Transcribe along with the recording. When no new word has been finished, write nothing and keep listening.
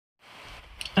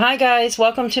Hi guys,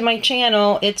 welcome to my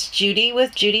channel. It's Judy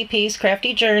with Judy P's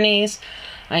Crafty Journeys.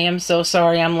 I am so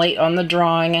sorry I'm late on the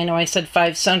drawing. I know I said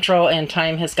 5 Central and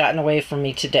time has gotten away from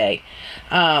me today.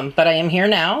 But I am here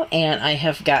now and I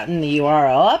have gotten the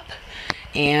URL up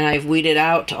and I've weeded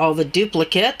out all the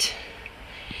duplicate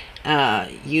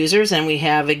users, and we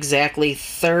have exactly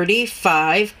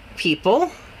 35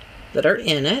 people that are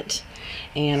in it.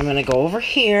 And I'm going to go over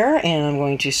here and I'm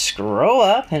going to scroll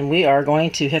up and we are going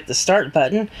to hit the start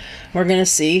button. We're going to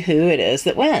see who it is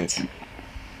that wins.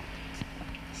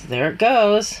 So there it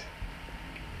goes.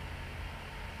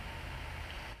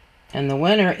 And the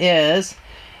winner is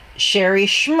Sherry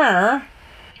Schmer,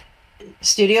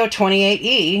 Studio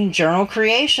 28E, Journal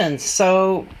Creations.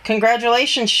 So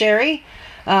congratulations, Sherry.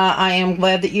 I am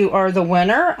glad that you are the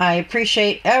winner. I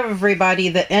appreciate everybody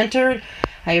that entered.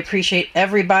 I appreciate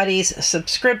everybody's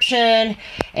subscription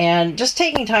and just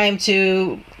taking time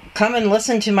to come and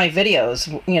listen to my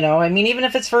videos. You know, I mean, even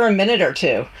if it's for a minute or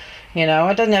two, you know,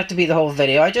 it doesn't have to be the whole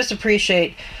video. I just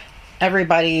appreciate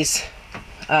everybody's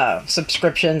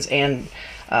subscriptions and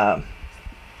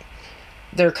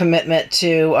their commitment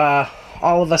to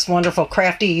all of us wonderful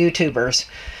crafty YouTubers.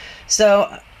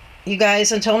 So you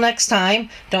guys, until next time,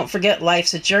 don't forget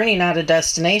life's a journey, not a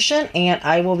destination, and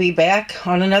I will be back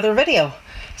on another video.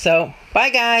 So,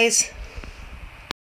 bye guys.